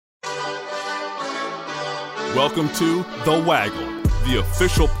Welcome to The Waggle, the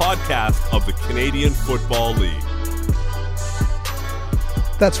official podcast of the Canadian Football League.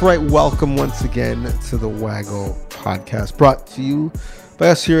 That's right. Welcome once again to The Waggle podcast, brought to you by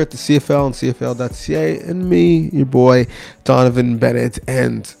us here at the CFL and CFL.ca, and me, your boy, Donnovan Bennett.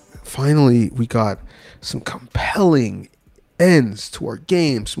 And finally, we got some compelling ends to our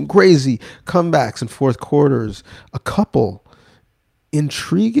game, some crazy comebacks in fourth quarters, a couple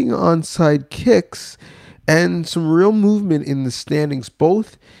intriguing onside kicks, and some real movement in the standings,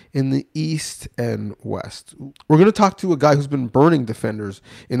 both in the East and West. We're going to talk to a guy who's been burning defenders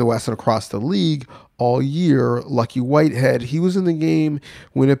in the West and across the league all year, Lucky Whitehead. He was in the game,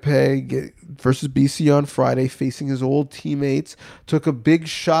 Winnipeg versus BC on Friday, facing his old teammates, took a big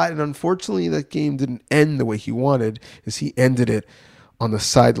shot, and unfortunately that game didn't end the way he wanted, as he ended it on the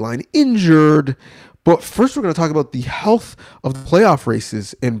sideline injured. But first, we're going to talk about the health of the playoff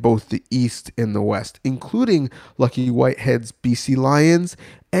races in both the East and the West, including Lucky Whitehead's BC Lions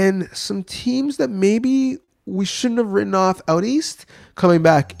and some teams that maybe we shouldn't have written off out East coming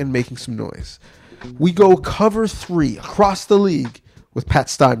back and making some noise. We go cover three across the league with Pat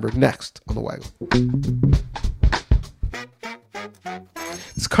Steinberg next on The Waggle.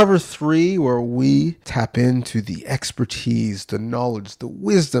 It's cover three, where we tap into the expertise, the knowledge, the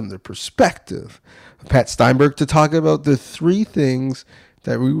wisdom, the perspective of Pat Steinberg to talk about the three things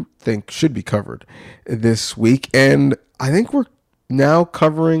that we think should be covered this week. And I think we're now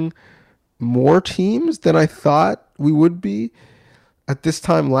covering more teams than I thought we would be at this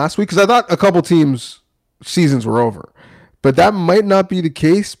time last week, because I thought a couple teams' seasons were over. But that might not be the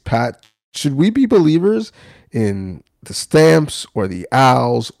case, Pat. Should we be believers in the Stamps or the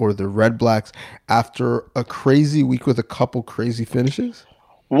Owls or the Red Blacks after a crazy week with a couple crazy finishes?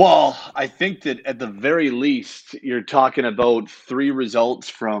 Well, I think that at the very least, you're talking about three results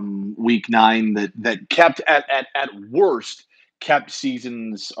from week 9 that kept at worst kept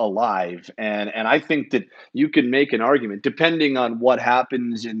seasons alive. And I think that you can make an argument, depending on what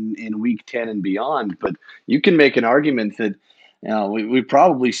happens in week 10 and beyond, but you can make an argument that we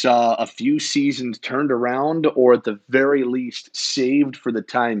probably saw a few seasons turned around, or at the very least saved for the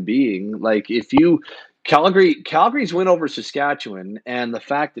time being. Like Calgary's win over Saskatchewan, and the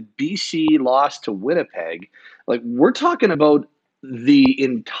fact that BC lost to Winnipeg, like, we're talking about the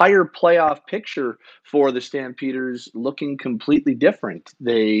entire playoff picture for the Stampeders looking completely different.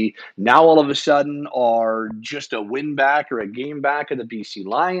 They now all of a sudden are just a win back or a game back of the BC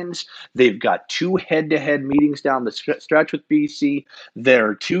Lions. They've got 2 head-to-head meetings down the stretch with BC.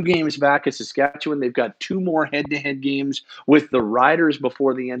 They're 2 games back at Saskatchewan. They've got 2 more head-to-head games with the Riders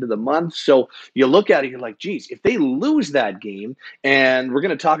before the end of the month. So you look at it, you're like, geez, if they lose that game, and we're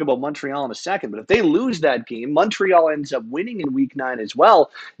going to talk about Montreal in a second, but if they lose that game, Montreal ends up winning in week 9 as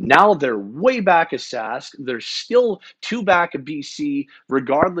well. Now they're way back at Sask. They're still 2 back at BC,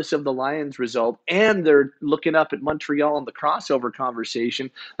 regardless of the Lions result, and they're looking up at Montreal in the crossover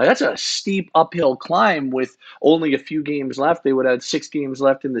conversation. That's a steep uphill climb with only a few games left. They would have had 6 games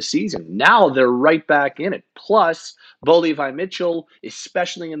left in the season. Now they're right back in it. Plus, Bo Levi Mitchell,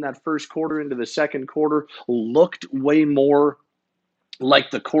 especially in that first quarter into the second quarter, looked way more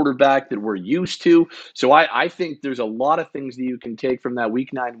like the quarterback that we're used to. So I think there's a lot of things that you can take from that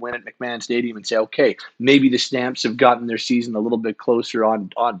week 9 win at McMahon Stadium and say, okay, maybe the Stamps have gotten their season a little bit closer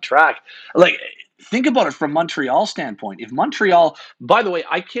on track. Like, think about it from Montreal's standpoint. If Montreal, by the way,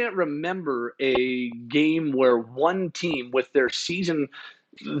 I can't remember a game where one team with their season,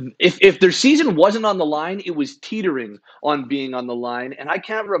 if their season wasn't on the line, it was teetering on being on the line. And I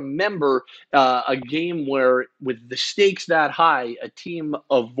can't remember a game where, with the stakes that high, a team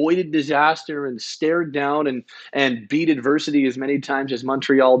avoided disaster and stared down and beat adversity as many times as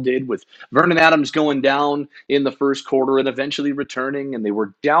Montreal did, with Vernon Adams going down in the first quarter and eventually returning, and they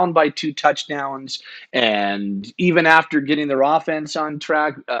were down by 2 touchdowns. And even after getting their offense on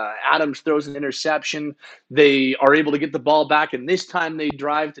track, Adams throws an interception. They are able to get the ball back, and this time they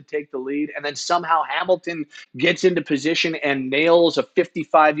drive to take the lead, and then somehow Hamilton gets into position and nails a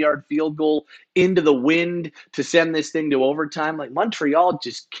 55-yard field goal into the wind to send this thing to overtime. Like, Montreal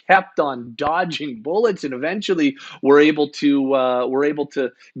just kept on dodging bullets, and eventually were able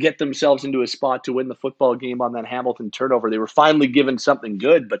to get themselves into a spot to win the football game on that Hamilton turnover. They were finally given something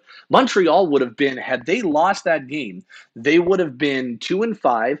good, but Montreal would have been, had they lost that game, they would have been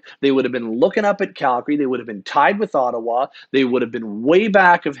 2-5. They would have been looking up at Calgary. They would have been tied with Ottawa. They would have been way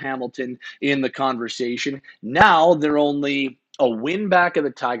back of Hamilton in the conversation. Now they're only a win back of the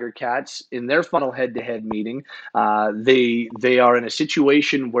Tiger Cats in their final head-to-head meeting. They are in a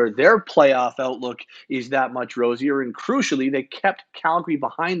situation where their playoff outlook is that much rosier, and crucially, they kept Calgary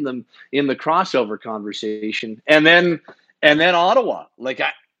behind them in the crossover conversation. And then Ottawa.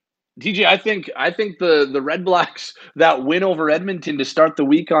 TJ, I think the Red Blacks, that win over Edmonton to start the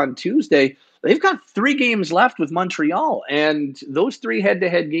week on Tuesday, they've got 3 games left with Montreal, and those 3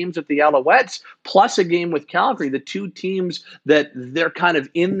 head-to-head games with the Alouettes, plus a game with Calgary, the 2 teams that they're kind of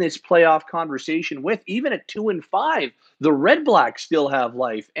in this playoff conversation with, even at 2-5, the Red Blacks still have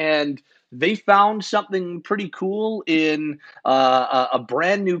life, and they found something pretty cool in a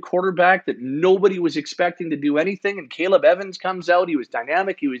brand new quarterback that nobody was expecting to do anything. And Caleb Evans comes out. He was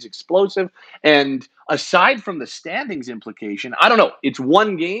dynamic. He was explosive. And aside from the standings implication, I don't know. It's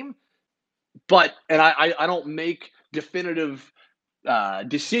one game, and I don't make definitive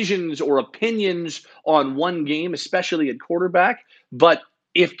decisions or opinions on one game, especially at quarterback. But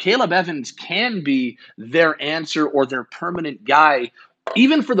if Caleb Evans can be their answer or their permanent guy,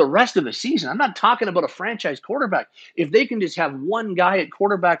 even for the rest of the season, I'm not talking about a franchise quarterback. If they can just have one guy at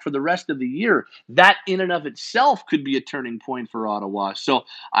quarterback for the rest of the year, that in and of itself could be a turning point for Ottawa. So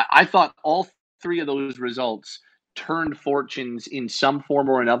I thought all 3 of those results turned fortunes in some form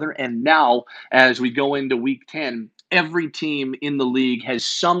or another. And now, as we go into week 10, every team in the league has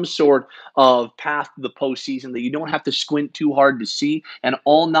some sort of path to the postseason that you don't have to squint too hard to see. And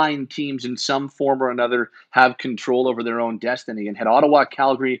all 9 teams in some form or another have control over their own destiny. And had Ottawa,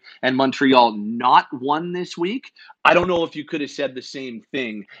 Calgary, and Montreal not won this week, I don't know if you could have said the same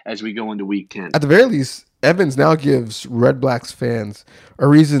thing as we go into week 10. At the very least, Evans now gives Red Blacks fans a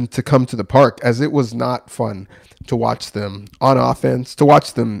reason to come to the park, as it was not fun to watch them on offense, to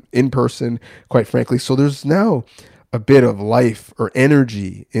watch them in person, quite frankly. So there's now a bit of life or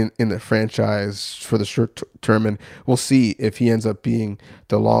energy in the franchise for the short term, and we'll see if he ends up being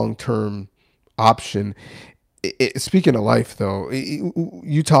the long-term option. Speaking of life, though,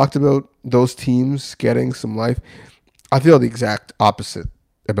 you talked about those teams getting some life. I feel the exact opposite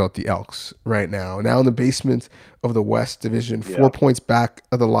about the Elks right now. Now in the basement of the West Division, 4 points back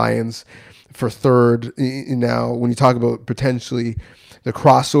of the Lions for third. Now, when you talk about potentially the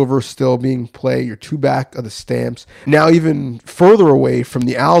crossover still being played, you're 2 back of the Stamps. Now even further away from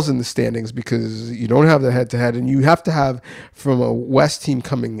the Owls in the standings, because you don't have the head-to-head, and you have to have, from a West team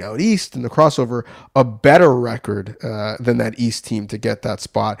coming out East in the crossover, a better record than that East team to get that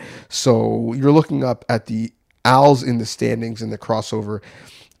spot. So you're looking up at the Owls in the standings in the crossover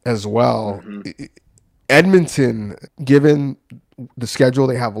as well. Mm-hmm. Edmonton, given the schedule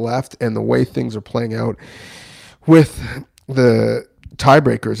they have left and the way things are playing out with the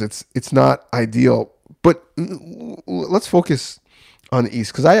tiebreakers, it's not ideal. But let's focus on the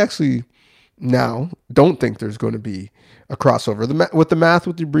East, because I actually now don't think there's going to be a crossover. With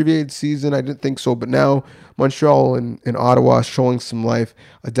the abbreviated season, I didn't think so. But now Montreal and Ottawa showing some life,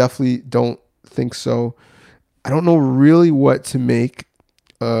 I definitely don't think so. I don't know really what to make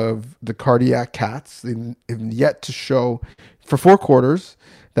of the Cardiac Cats. They have yet to show, for 4 quarters,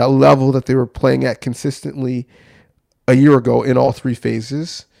 that level that they were playing at consistently a year ago in all 3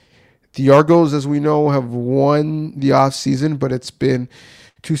 phases. The Argos, as we know, have won the offseason, but it's been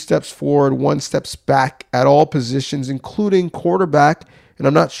 2 steps forward, 1 steps back at all positions, including quarterback. And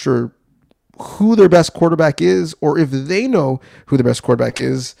I'm not sure who their best quarterback is, or if they know who their best quarterback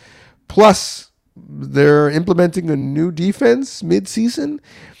is. Plus, they're implementing a new defense mid-season.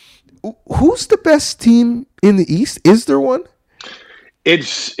 Who's the best team in the East? Is there one?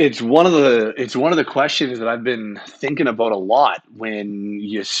 It's one of the questions that I've been thinking about a lot. When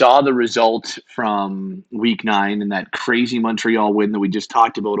you saw the result from Week 9 and that crazy Montreal win that we just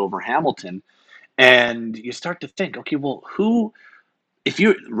talked about over Hamilton, and you start to think, okay, well,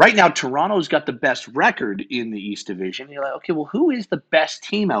 right now, Toronto's got the best record in the East Division. You're like, okay, well, who is the best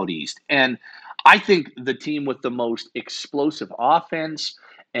team out East? And I think the team with the most explosive offense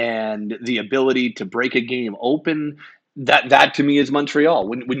and the ability to break a game open, that to me is Montreal.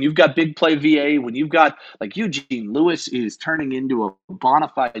 When you've got big play VA, when you've got, like, Eugene Lewis is turning into a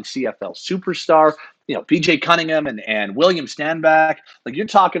bona fide CFL superstar, PJ Cunningham and William Stanback, like, you're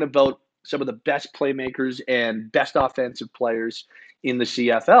talking about some of the best playmakers and best offensive players in the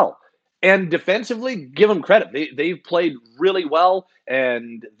CFL. And defensively, give them credit. They've played really well,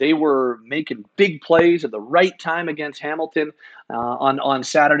 and they were making big plays at the right time against Hamilton on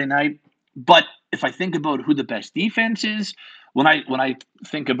Saturday night. But if I think about who the best defense is, when I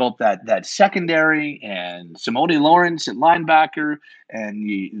think about that secondary and Simone Lawrence at linebacker and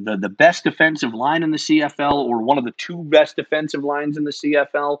the best defensive line in the CFL, or one of the two best defensive lines in the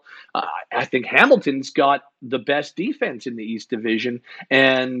CFL, I think Hamilton's got the best defense in the East Division,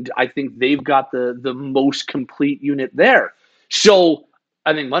 and I think they've got the most complete unit there. So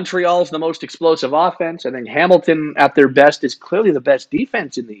I think Montreal's the most explosive offense. I think Hamilton, at their best, is clearly the best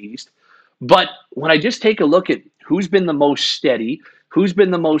defense in the East. But when I just take a look at who's been the most steady, who's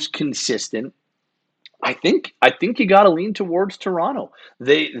been the most consistent, I think you got to lean towards Toronto.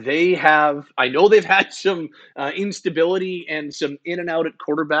 They have, I know they've had some instability and some in and out at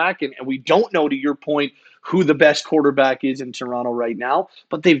quarterback, and we don't know, to your point, who the best quarterback is in Toronto right now,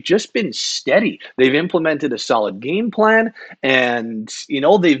 but they've just been steady. They've implemented a solid game plan, and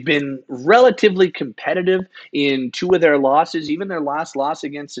they've been relatively competitive in two of their losses. Even their last loss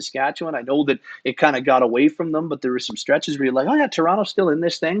against Saskatchewan, I know that it kind of got away from them, but there were some stretches where you're like, oh yeah, Toronto's still in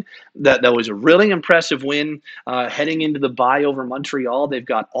this thing. That was a really impressive win heading into the bye over Montreal. They've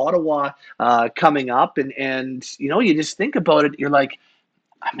got Ottawa coming up, and you just think about it, you're like,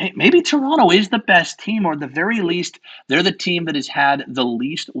 maybe Toronto is the best team, or at the very least, they're the team that has had the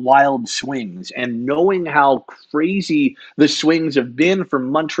least wild swings. And knowing how crazy the swings have been for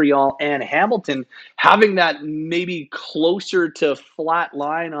Montreal and Hamilton, having that maybe closer to flat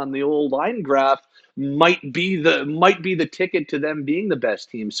line on the old line graph might be the ticket to them being the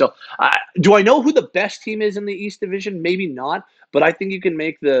best team. So, do I know who the best team is in the East Division? Maybe not. But I think you can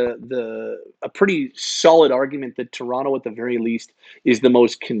make a pretty solid argument that Toronto, at the very least, is the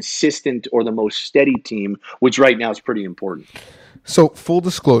most consistent or the most steady team, which right now is pretty important. So, full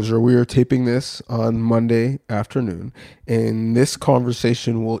disclosure, we are taping this on Monday afternoon, and this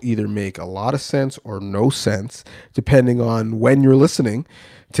conversation will either make a lot of sense or no sense, depending on when you're listening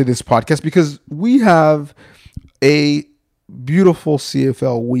to this podcast, because we have a beautiful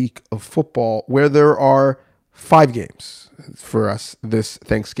CFL week of football where there are 5 games for us this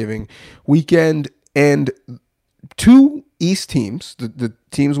Thanksgiving weekend, and 2 East teams, the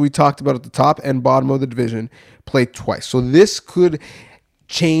teams we talked about at the top and bottom of the division, play twice. So this could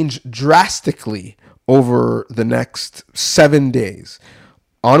change drastically over the next 7 days.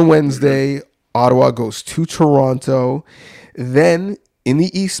 On Wednesday, Ottawa goes to Toronto. Then in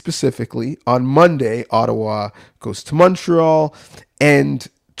the East specifically, on Monday, Ottawa goes to Montreal, and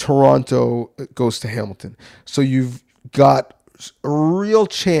Toronto goes to Hamilton. So you've got a real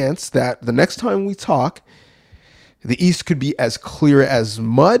chance that the next time we talk, the East could be as clear as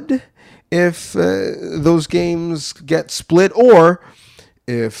mud if those games get split, or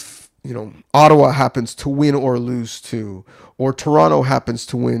if Ottawa happens to win or lose 2, or Toronto happens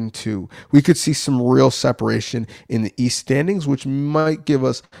to win 2. We could see some real separation in the East standings, which might give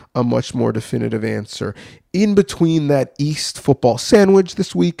us a much more definitive answer. In between that East football sandwich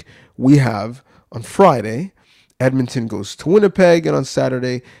this week, we have on Friday, Edmonton goes to Winnipeg, and on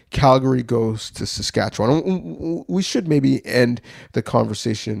Saturday, Calgary goes to Saskatchewan. We should maybe end the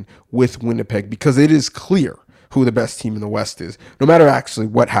conversation with Winnipeg, because it is clear who the best team in the West is, no matter actually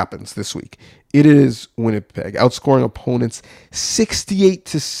what happens this week. It is Winnipeg, outscoring opponents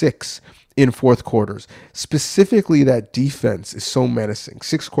 68-6 in fourth quarters. Specifically, that defense is so menacing.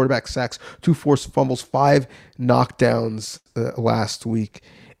 6 quarterback sacks, 2 forced fumbles, 5 knockdowns last week.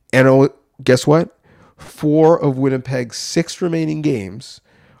 And guess what? 4 of Winnipeg's 6 remaining games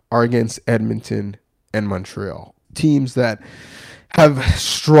are against Edmonton and Montreal, teams that have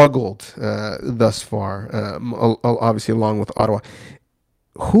struggled thus far, obviously along with Ottawa.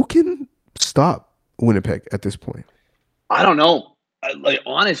 Who can stop Winnipeg at this point? I don't know.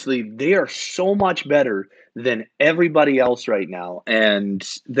 Honestly, they are so much better than everybody else right now, and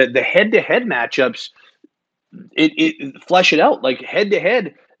the head-to-head matchups, it flesh it out. Like,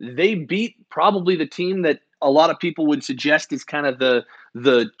 head-to-head, they beat probably the team that a lot of people would suggest is kind of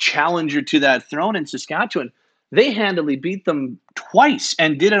the challenger to that throne in Saskatchewan. They handily beat them twice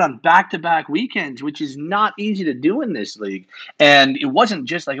and did it on back-to-back weekends, which is not easy to do in this league. And it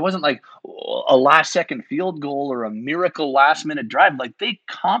wasn't like a last-second field goal or a miracle last-minute drive. Like, they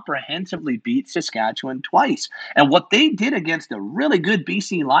comprehensively beat Saskatchewan twice. And what they did against a really good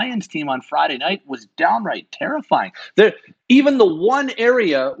BC Lions team on Friday night was downright terrifying. Even the one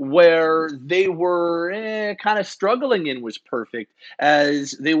area where they were kind of struggling in was perfect,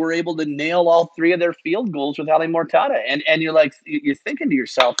 as they were able to nail all 3 of their field goals with Ali Mortada. And you're thinking to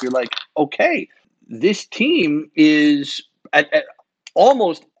yourself, you're like, okay, this team is at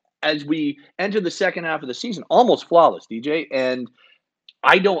almost, as we enter the second half of the season, almost flawless, DJ. And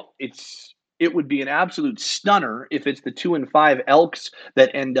it would be an absolute stunner if it's the 2-5 Elks that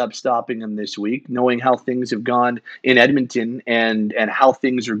end up stopping them this week, knowing how things have gone in Edmonton and how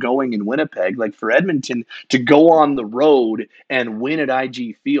things are going in Winnipeg. Like, for Edmonton to go on the road and win at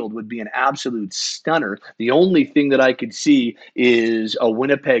IG Field would be an absolute stunner. The only thing that I could see is a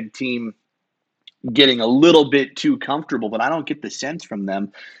Winnipeg team getting a little bit too comfortable, but I don't get the sense from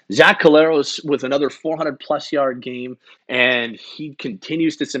them. Zach Collaros with another 400-plus yard game, and he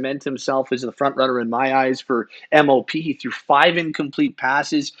continues to cement himself as the front runner in my eyes for MOP. He threw 5 incomplete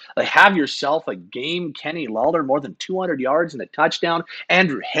passes. Like, have yourself a game. Kenny Lawler, more than 200 yards and a touchdown.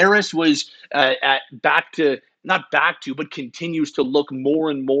 Andrew Harris was but continues to look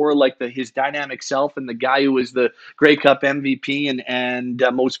more and more like his dynamic self and the guy who was the Grey Cup MVP and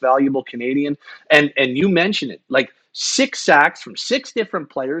most valuable Canadian. And you mentioned it, like 6 sacks from 6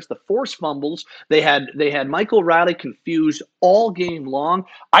 different players, the forced fumbles. They had Michael Riley confused all game long.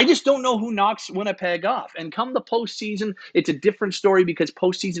 I just don't know who knocks Winnipeg off. And come the postseason, it's a different story because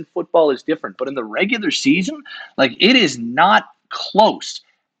postseason football is different. But in the regular season, like, it is not close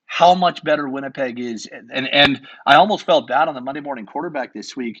how much better Winnipeg is. And I almost felt bad on the Monday Morning Quarterback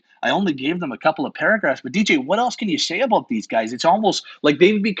this week. I only gave them a couple of paragraphs, but DJ, what else can you say about these guys? It's almost like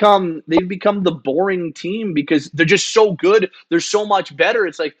they've become the boring team because they're just so good. They're so much better.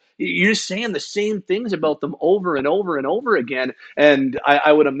 It's like you're just saying the same things about them over and over and over again. And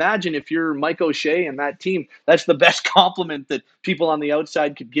I would imagine if you're Mike O'Shea and that team, that's the best compliment that people on the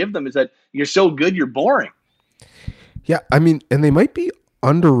outside could give them, is that you're so good, you're boring. Yeah, I mean, and they might be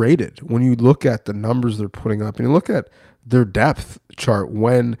underrated when you look at the numbers they're putting up and you look at their depth chart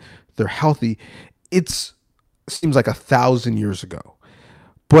when they're healthy. It seems like 1,000 years ago,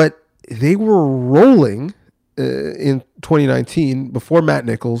 but they were rolling in 2019 before Matt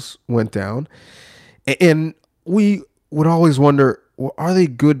Nichols went down, and we would always wonder, well, are they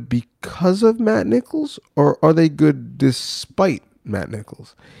good because of Matt Nichols or are they good despite Matt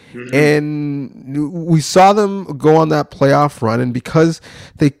Nichols? Mm-hmm. And we saw them go on that playoff run, and because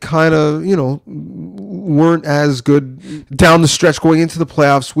they kind of, weren't as good down the stretch going into the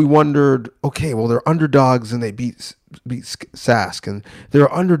playoffs, we wondered, okay, well, they're underdogs and they beat Sask, and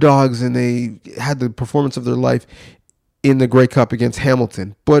they're underdogs and they had the performance of their life in the Grey Cup against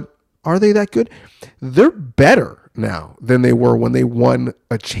Hamilton. But are they that good? They're better now than they were when they won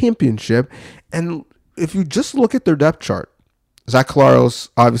a championship. And if you just look at their depth chart, Zach Collaros,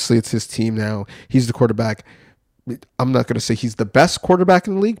 obviously it's his team now. He's the quarterback. I'm not going to say he's the best quarterback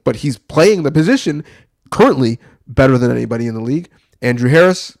in the league, but he's playing the position currently better than anybody in the league. Andrew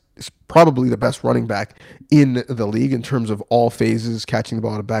Harris is probably the best running back in the league in terms of all phases, catching the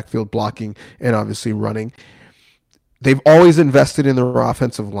ball in the backfield, blocking, and obviously running. They've always invested in their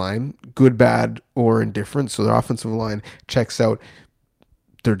offensive line, good, bad, or indifferent. So their offensive line checks out.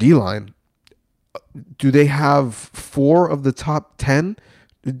 Their D-line, do they have 4 of the top 10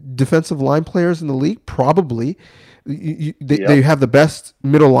 defensive line players in the league? Probably. They have the best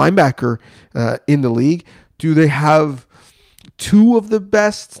middle linebacker in the league. Do they have 2 of the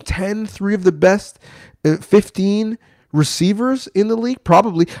best 10, 3 of the best 15 receivers in the league?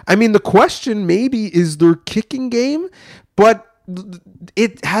 Probably. I mean, the question maybe is their kicking game, but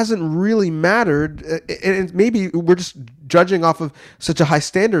it hasn't really mattered. And maybe we're just judging off of such a high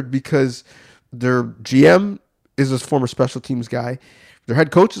standard because their GM is a former special teams guy. Their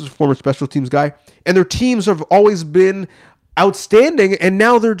head coach is a former special teams guy. And their teams have always been outstanding, and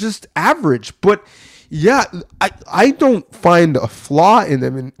now they're just average. But, yeah, I don't find a flaw in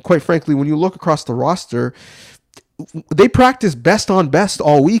them. And quite frankly, when you look across the roster, they practice best on best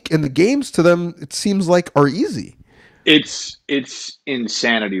all week, and the games to them, it seems like, are easy. It's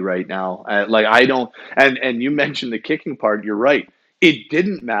insanity right now. And you mentioned the kicking part. You're right. It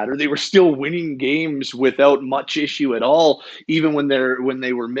didn't matter. They were still winning games without much issue at all, even when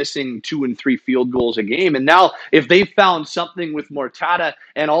they were missing 2 and 3 field goals a game. And now, if they found something with Mortada,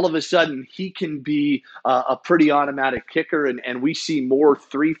 and all of a sudden he can be a pretty automatic kicker, and we see more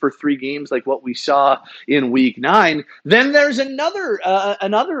 3-for-3 games like what we saw in Week 9, then there's another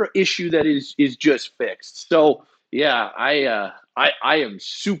issue that is just fixed. So yeah, I am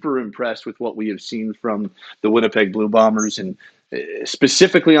super impressed with what we have seen from the Winnipeg Blue Bombers, and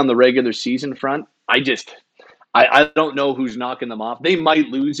specifically on the regular season front. I don't know who's knocking them off. They might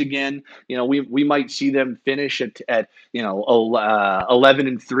lose again. We might see them finish at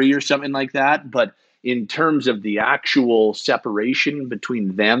 11-3 or something like that. But in terms of the actual separation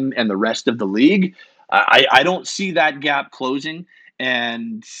between them and the rest of the league, I don't see that gap closing.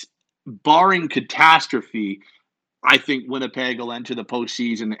 And barring catastrophe, I think Winnipeg will enter the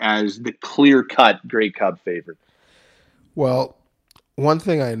postseason as the clear-cut Grey Cup favorite. Well, one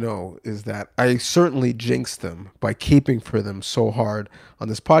thing I know is that I certainly jinxed them by keeping for them so hard on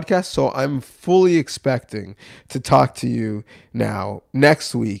this podcast. So I'm fully expecting to talk to you now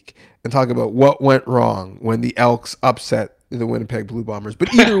next week and talk about what went wrong when the Elks upset the Winnipeg Blue Bombers.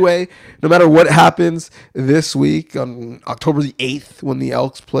 But either way, no matter what happens this week on October the 8th, when the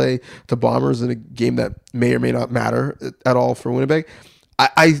Elks play the Bombers in a game that may or may not matter at all for Winnipeg,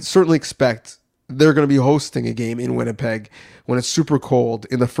 I certainly expect they're going to be hosting a game in Winnipeg when it's super cold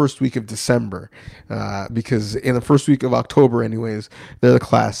in the first week of December, because in the first week of October, anyways, they're the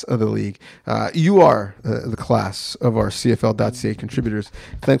class of the league. You are the class of our CFL.ca contributors.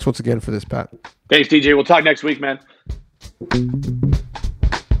 Thanks once again for this, Pat. Thanks, DJ. We'll talk next week, man.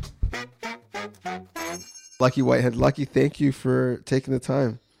 Lucky Whitehead. Lucky, thank you for taking the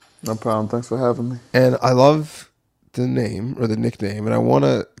time. No problem. Thanks for having me. And I love the name or the nickname, and I want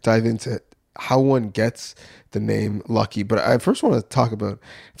to dive into how one gets the name Lucky. But I first want to talk about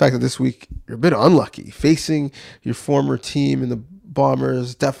the fact that this week you're a bit unlucky. Facing your former team in the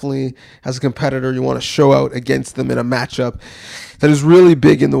Bombers, definitely as a competitor, you want to show out against them in a matchup that is really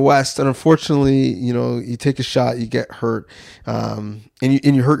big in the West. And unfortunately, you take a shot, you get hurt, and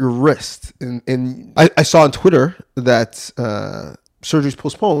you hurt your wrist. And I saw on Twitter that surgery's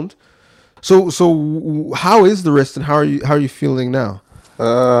postponed. So how is the wrist, and how are you feeling now?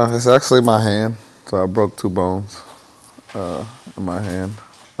 It's actually my hand. So I broke 2 bones in my hand.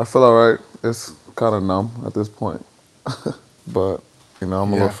 I feel all right. It's kind of numb at this point. But, I'm a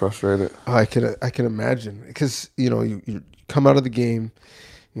little frustrated. I can imagine. Because, you come out of the game,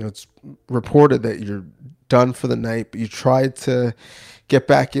 it's reported that you're done for the night, but you tried to get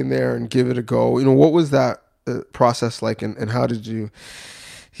back in there and give it a go. What was that process like, and how did you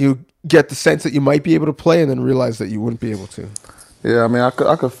get the sense that you might be able to play and then realize that you wouldn't be able to? Yeah, I mean, I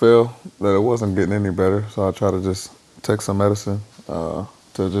could feel that it wasn't getting any better, so I tried to just take some medicine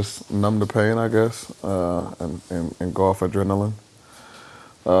to just numb the pain, I guess, and go off adrenaline.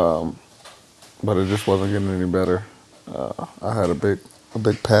 But it just wasn't getting any better. I had a big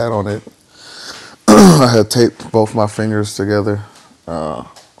pad on it. I had taped both my fingers together, so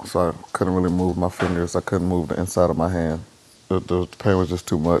I couldn't really move my fingers. I couldn't move the inside of my hand. The pain was just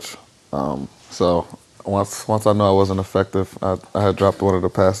too much. So once I knew I wasn't effective, I had dropped one of the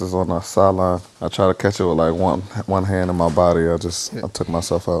passes on the sideline. I tried to catch it with like one hand in my body. I took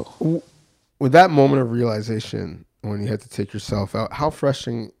myself out. With that moment of realization, when you had to take yourself out, how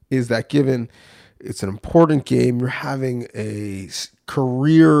frustrating is that, given it's an important game, you're having a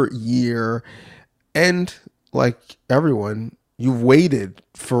career year, and like everyone, you've waited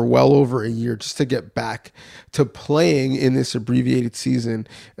for well over a year just to get back to playing in this abbreviated season,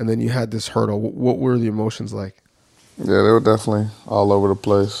 and then you had this hurdle. What were the emotions like? Yeah, they were definitely all over the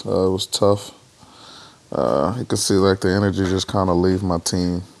place. It was tough. You could see like the energy just kind of leave my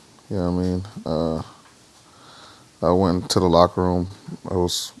team. You know what I mean? I went to the locker room. It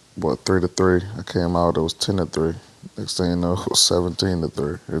was 3-3. I came out. It was 10-3. Next thing you know, it was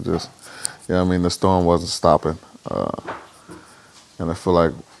 17-3. It just, I mean, the storm wasn't stopping. And I feel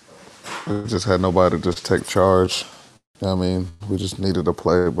like we just had nobody to just take charge. I mean, we just needed to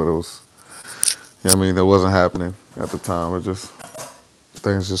play, but it was, I mean, it wasn't happening at the time.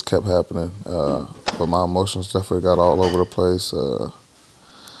 Things just kept happening. But my emotions definitely got all over the place.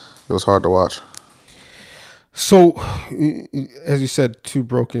 It was hard to watch. So, as you said, 2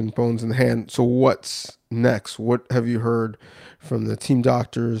 broken bones in the hand. So what's next? What have you heard from the team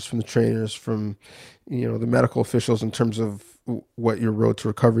doctors, from the trainers, from the medical officials in terms of what your road to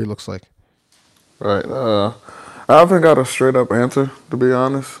recovery looks like? Right. I haven't got a straight up answer, to be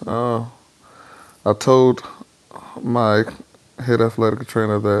honest. I told my head athletic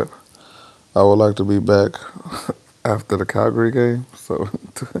trainer that I would like to be back after the Calgary game. So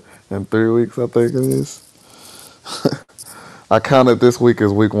in 3 weeks, I think it is. I counted this week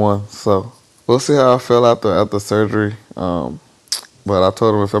as week 1, so we'll see how I feel after surgery. But I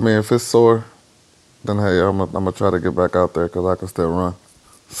told him if it's sore, then hey, I'm gonna try to get back out there because I can still run.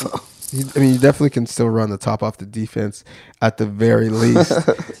 So. You definitely can still run the top off the defense at the very least.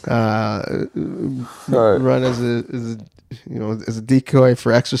 Right. Run as a decoy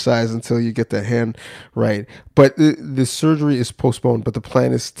for exercise until you get the hand right. But the surgery is postponed. But the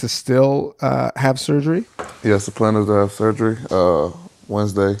plan is to still have surgery. Yes, the plan is to have surgery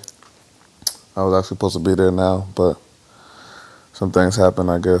Wednesday. I was actually supposed to be there now, but some things happened.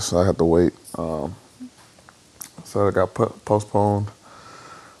 I guess I had to wait. So it got postponed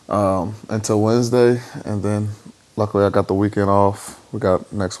until Wednesday, and then luckily I got the weekend off. We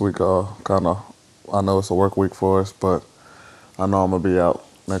got next week I know it's a work week for us, but I know I'm going to be out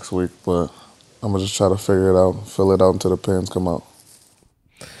next week, but I'm going to just try to figure it out, fill it out until the pins come out.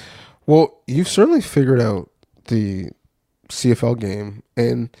 Well, you've certainly figured out the CFL game,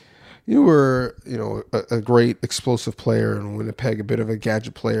 and you were, a great explosive player in Winnipeg, a bit of a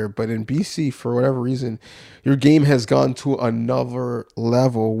gadget player, but in BC, for whatever reason, your game has gone to another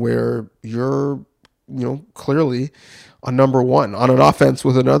level where you're, clearly a number one on an offense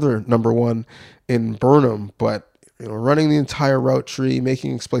with another number one in Burnham, but running the entire route tree,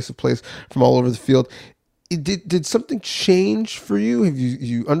 making explosive plays from all over the field. Did something change for you? Have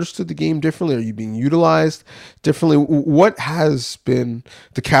you understood the game differently? Are you being utilized differently? What has been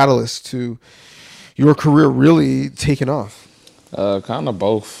the catalyst to your career really taking off? Kind of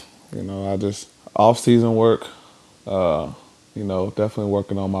both. I just off-season work. Definitely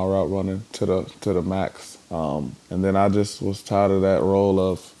working on my route running to the max. And then I just was tired of that role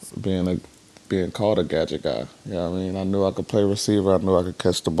of being called a gadget guy. I knew I could play receiver. I knew I could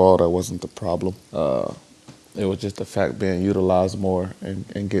catch the ball. That wasn't the problem. It was just the fact being utilized more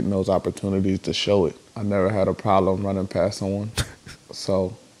and getting those opportunities to show it. I never had a problem running past someone.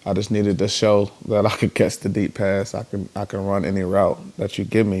 So I just needed to show that I could catch the deep pass. I can run any route that you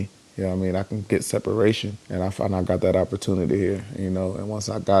give me. I can get separation, and I got that opportunity here. And once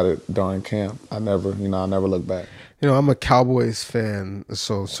I got it during camp, I never looked back. I'm a Cowboys fan,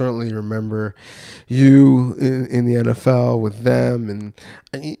 so certainly remember you in the NFL with them,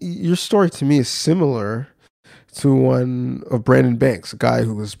 and your story to me is similar to one of Brandon Banks, a guy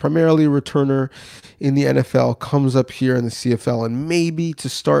who was primarily a returner in the NFL, comes up here in the CFL, and maybe to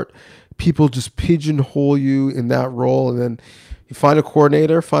start, people just pigeonhole you in that role, and then you find a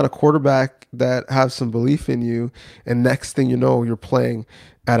coordinator, find a quarterback that have some belief in you, and next thing you know, you're playing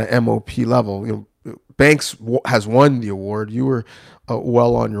at an MOP level. Banks has won the award. You were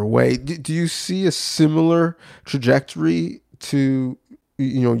well on your way. Do you see a similar trajectory to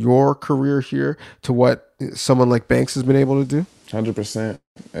your career here to what someone like Banks has been able to do? 100%.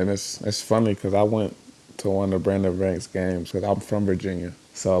 And it's funny because I went to one of Brandon Banks' games because I'm from Virginia.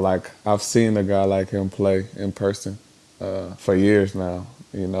 So I've seen a guy like him play in person for years now.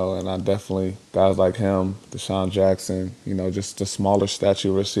 And I definitely, guys like him, Deshaun Jackson, just the smaller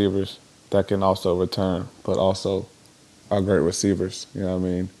stature receivers that can also return, but also are great receivers.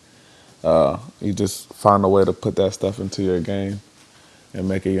 You just find a way to put that stuff into your game and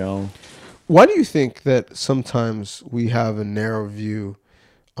make it your own. Why do you think that sometimes we have a narrow view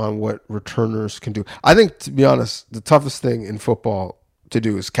on what returners can do? I think, to be honest, the toughest thing in football to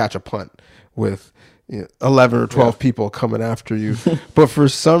do is catch a punt with 11 or 12 people coming after you. But for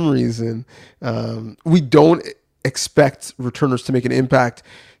some reason, we don't expect returners to make an impact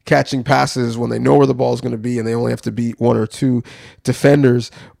catching passes when they know where the ball is going to be and they only have to beat one or two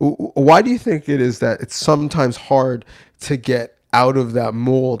defenders. Why do you think it is that it's sometimes hard to get out of that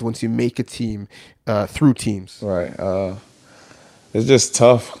mold once you make a team through teams? Right. It's just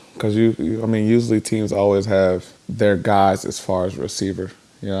tough because usually teams always have their guys as far as receiver.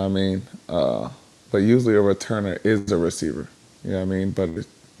 But usually a returner is a receiver. But it's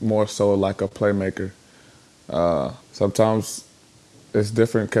more so like a playmaker. Sometimes it's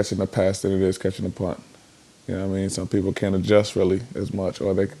different catching a pass than it is catching a punt. Some people can't adjust really as much,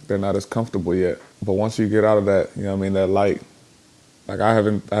 or they're not as comfortable yet. But once you get out of that, that light. I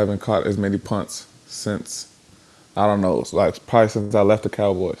haven't caught as many punts since, I don't know, probably since I left the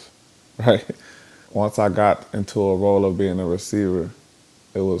Cowboys, right? Once I got into a role of being a receiver,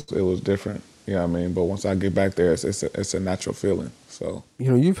 it was different. But once I get back there, it's a natural feeling. So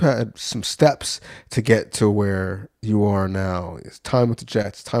you've had some steps to get to where you are now. It's time with the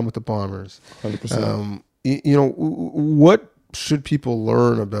Jets, time with the Bombers. 100%. What should people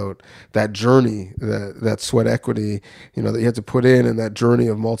learn about that journey, that sweat equity, that you had to put in, and that journey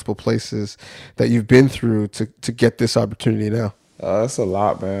of multiple places that you've been through to get this opportunity now? It's a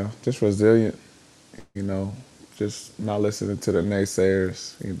lot, man. Just resilient. Just not listening to the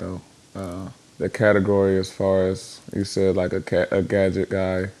naysayers. The category as far as you said, like a gadget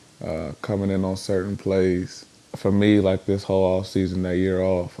guy coming in on certain plays. For me, this whole off season, that year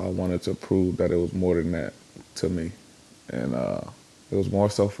off, I wanted to prove that it was more than that to me, and it was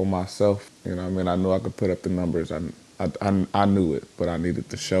more so for myself. I knew I could put up the numbers. I knew it, but I needed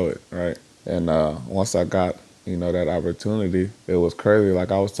to show it, right? And once I got that opportunity, it was crazy.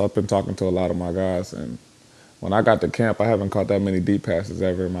 I've been talking to a lot of my guys, and when I got to camp, I haven't caught that many deep passes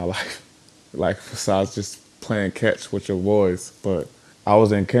ever in my life. Besides just playing catch with your boys. But I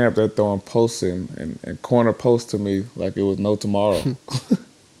was in camp, they're throwing posts and corner posts to me like it was no tomorrow.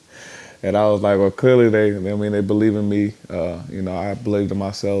 And I was like, well, clearly they believe in me. I believed in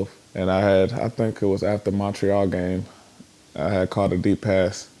myself. And I think it was after Montreal game, I had caught a deep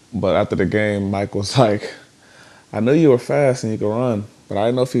pass. But after the game, Mike was like, I knew you were fast and you could run, but I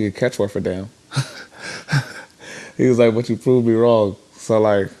didn't know if he could catch worth a damn. He was like, but you proved me wrong. So,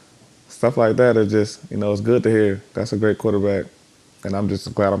 like, stuff like that is just, it's good to hear. That's a great quarterback, and I'm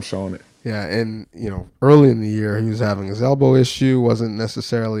just glad I'm showing it. Yeah, and early in the year he was having his elbow issue, wasn't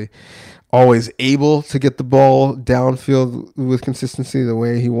necessarily always able to get the ball downfield with consistency the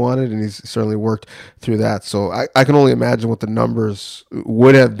way he wanted, and he's certainly worked through that. So I can only imagine what the numbers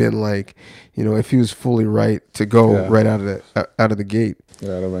would have been like, if he was fully right to go right out of the gate. Yeah,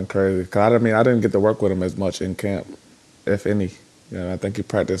 that'd have been crazy. 'Cause I didn't get to work with him as much in camp, if any. I think he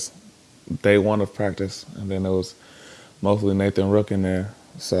practiced day one of practice, and then it was mostly Nathan Rook in there.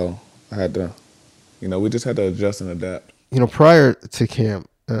 So I had to, we just had to adjust and adapt. Prior to camp,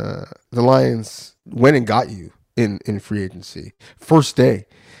 the Lions went and got you in free agency first day.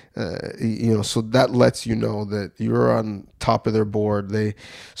 So that lets you know that you're on top of their board. They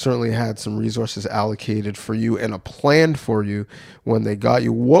certainly had some resources allocated for you and a plan for you when they got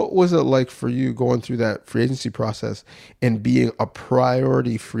you. What was it like for you going through that free agency process and being a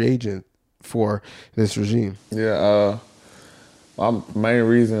priority free agent for this regime? Yeah, my main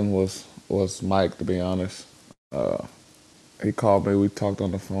reason was Mike, to be honest. He called me. We talked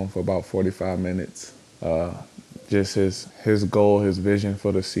on the phone for about 45 minutes. Just his goal, his vision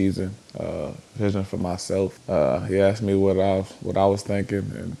for the season, vision for myself. He asked me what I was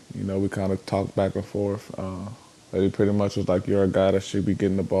thinking, and we kind of talked back and forth. But he pretty much was like, "You're a guy that should be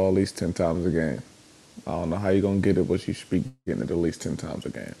getting the ball at least 10 times a game. I don't know how you're gonna get it, but you should be getting it at least 10 times a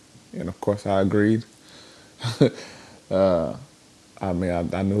game." And of course, I agreed. I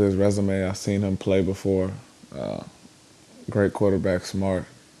knew his resume. I seen him play before. Great quarterback, smart.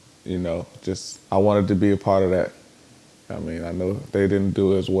 Just I wanted to be a part of that. I know they didn't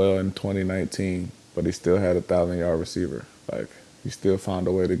do as well in 2019, but he still had a 1,000-yard receiver. Like, he still found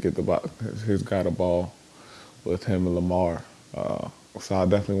a way to get his guy the ball with him and Lamar. So I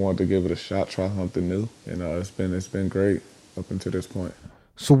definitely wanted to give it a shot, try something new. It's been great up until this point.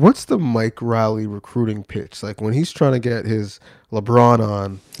 So what's the Mike Riley recruiting pitch? Like when he's trying to get his LeBron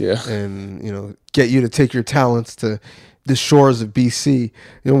on and, get you to take your talents to the shores of BC,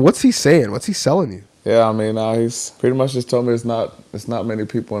 what's he saying? What's he selling you? Yeah, he's pretty much just told me it's not many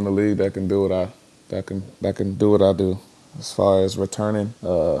people in the league that can do what I do, as far as returning,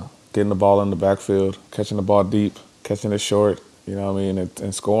 getting the ball in the backfield, catching the ball deep, catching it short,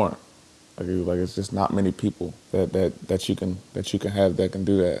 and scoring. Like it's just not many people that you can have that can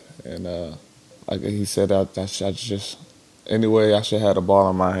do that. And like he said, I just anyway I should have the ball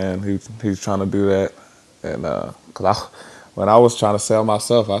in my hand. He's trying to do that, and when I was trying to sell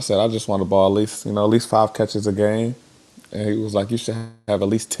myself, I said I just want the ball at least 5 catches a game, and he was like, you should have at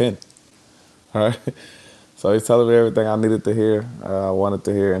least 10. All right, so he's telling me everything I needed to hear, I wanted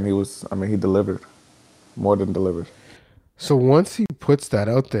to hear, and he delivered, more than delivered. So once he puts that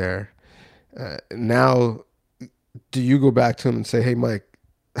out there, now do you go back to him and say, "Hey, Mike,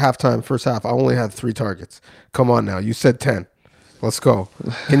 halftime, first half, I only had 3 targets. Come on now, you said 10. Let's go."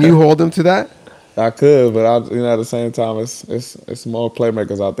 Can you hold him to that? I could, but at the same time, it's more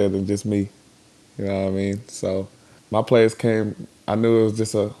playmakers out there than just me. You know what I mean? So my plays came. I knew it was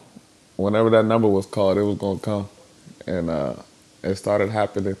just whenever that number was called, it was gonna come, and it started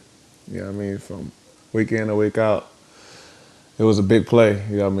happening. You know what I mean? From week in and week out, it was a big play.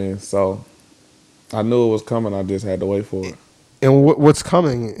 You know what I mean? So I knew it was coming. I just had to wait for it. And what's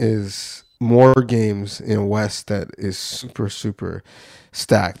coming is more games in West that is super, super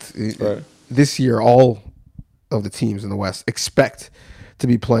stacked. Right. This year, all of the teams in the West expect to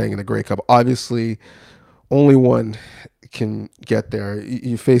be playing in the Grey Cup. Obviously, only one can get there.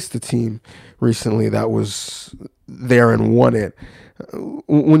 You faced the team recently that was there and won it.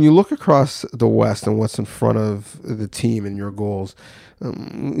 When you look across the West and what's in front of the team and your goals,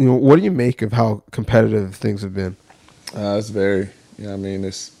 what do you make of how competitive things have been? It's very,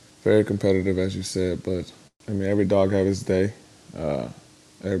 it's very competitive, as you said, but every dog has his day.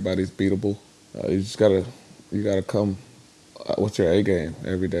 Everybody's beatable. You gotta come with your A game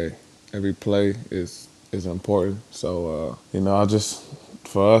every day. Every play is important. So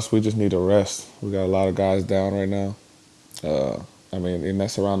for us, we just need to rest. We got a lot of guys down right now. And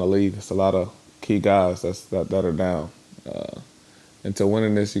that's around the league. It's a lot of key guys that are down. And to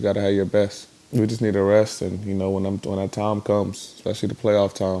winning this, you gotta have your best. We just need to rest, and when that time comes, especially the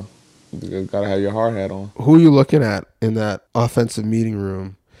playoff time, you gotta have your hard hat on. Who are you looking at in that offensive meeting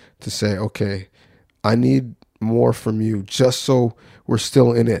room to say, okay, I need more from you just so we're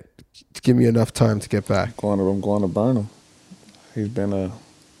still in it, to give me enough time to get back? I'm going to burn him. He's been a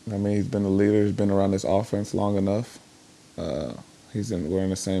leader. He's been around this offense long enough. We're in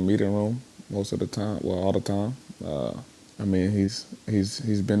the same meeting room most of the time, all the time. I mean, he's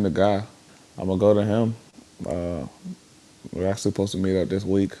been the guy. I'm gonna go to him. We're actually supposed to meet up this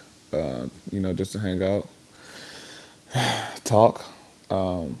week, just to hang out, talk.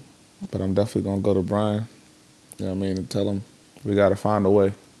 But I'm definitely gonna go to Brian. You know what I mean, and tell him we got to find a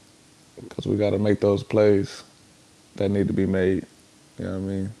way because we got to make those plays that need to be made. You know what I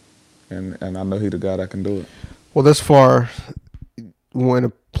mean, and I know he's the guy that can do it. Well, this far, when a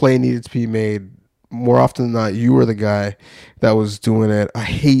play needed to be made, more often than not, you were the guy that was doing it. I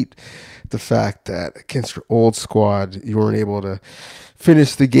hate the fact that against your old squad, you weren't able to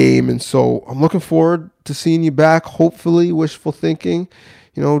finish the game. And so I'm looking forward to seeing you back, hopefully, wishful thinking.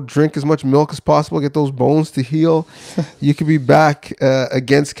 Drink as much milk as possible, get those bones to heal. You could be back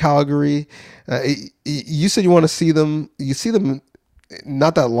against Calgary. You said you want to see them. You see them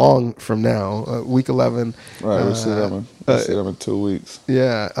not that long from now, week 11. Right, we'll see them in 2 weeks.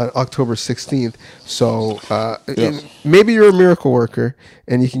 Yeah, October 16th. So maybe you're a miracle worker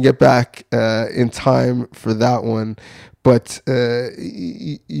and you can get back in time for that one. But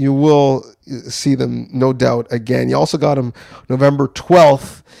you will see them, no doubt, again. You also got them November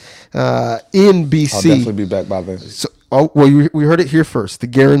 12th in BC. I'll definitely be back by then. So, we heard it here first, the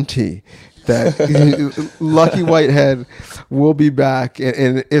guarantee that Lucky Whitehead will be back.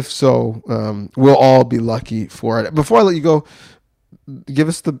 And if so, we'll all be lucky for it. Before I let you go, give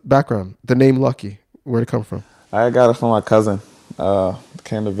us the background, the name Lucky, where'd it come from? I got it from my cousin.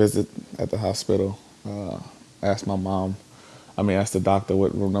 Came to visit at the hospital. Asked the doctor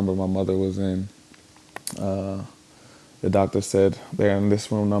what room number my mother was in. The doctor said they're in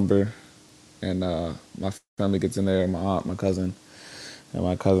this room number, and my family gets in there, my aunt, my cousin, and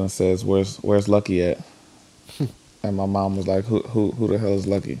my cousin says, "Where's Lucky at?" And my mom was like, "Who the hell is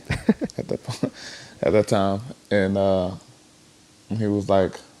Lucky?" at that time, and he was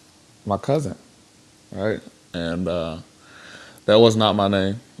like, "My cousin," right? And that was not my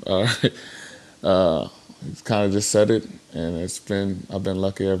name. He's kind of just said it, and I've been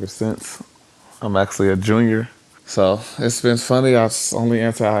lucky ever since. I'm actually a junior, so it's been funny. I only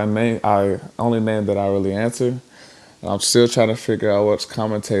name that I really answer. And I'm still trying to figure out which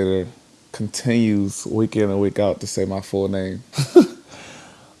commentator continues week in and week out to say my full name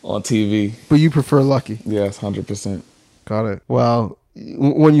on TV. But you prefer Lucky? Yes, 100%. Got it. Well,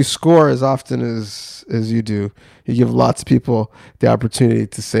 when you score as often as you do, you give lots of people the opportunity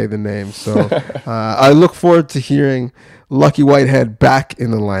to say the name. So I look forward to hearing Lucky Whitehead back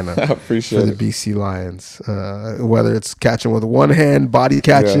in the lineup for the BC Lions. Whether it's catching with one hand, body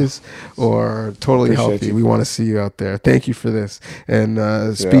catches, or totally healthy. We want to see you out there. Thank you for this, and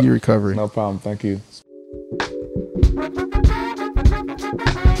speedy recovery. No problem. Thank you.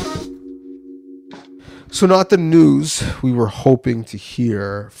 So not the news we were hoping to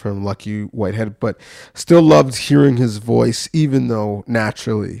hear from Lucky Whitehead, but still loved hearing his voice, even though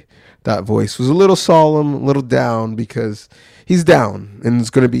naturally that voice was a little solemn, a little down, because he's down and is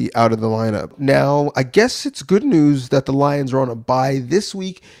going to be out of the lineup. Now, I guess it's good news that the Lions are on a bye this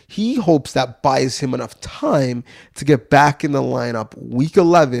week. He hopes that buys him enough time to get back in the lineup week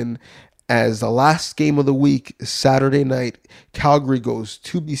 11, as the last game of the week, Saturday night, Calgary goes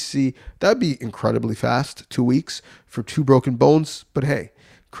to BC. That'd be incredibly fast, 2 weeks for two broken bones. But hey,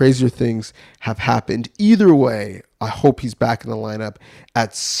 crazier things have happened. Either way, I hope he's back in the lineup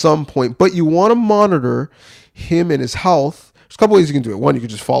at some point. But you want to monitor him and his health. There's a couple ways you can do it. One, you can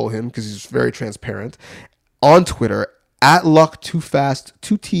just follow him because he's very transparent on Twitter, at Luck2Fast,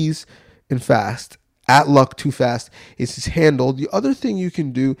 2 T's in fast. At Luck2Fast is his handle. The other thing you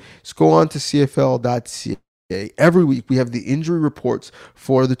can do is go on to CFL.ca. Every week we have the injury reports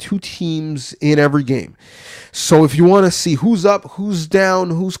for the two teams in every game. So if you want to see who's up, who's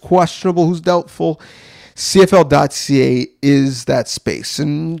down, who's questionable, who's doubtful, CFL.ca is that space.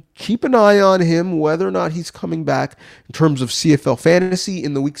 And keep an eye on him, whether or not he's coming back in terms of CFL fantasy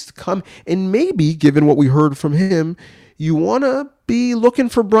in the weeks to come. And maybe, given what we heard from him, you want to be looking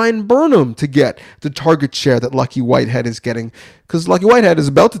for Brian Burnham to get the target share that Lucky Whitehead is getting, because Lucky Whitehead is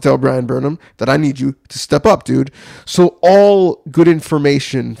about to tell Brian Burnham that I need you to step up, dude. So all good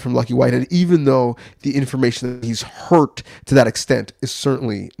information from Lucky Whitehead, even though the information that he's hurt to that extent is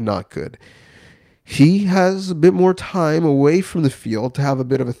certainly not good. He has a bit more time away from the field to have a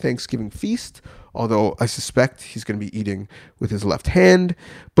bit of a Thanksgiving feast, although I suspect he's going to be eating with his left hand,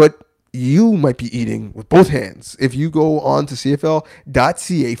 but you might be eating with both hands if you go on to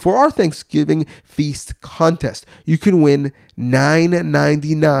CFL.ca for our Thanksgiving feast contest. You can win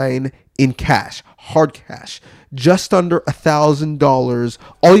 $9.99 in cash, hard cash, just under $1,000.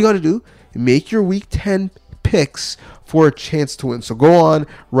 All you got to do, make your Week 10 picks for a chance to win. So go on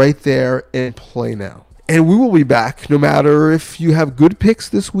right there and play now. And we will be back no matter if you have good picks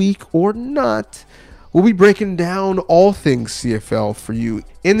this week or not. We'll be breaking down all things CFL for you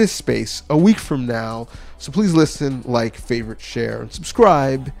in this space a week from now. So please listen, like, favorite, share, and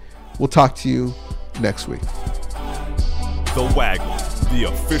subscribe. We'll talk to you next week. The Waggle, the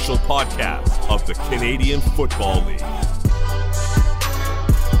official podcast of the Canadian Football League.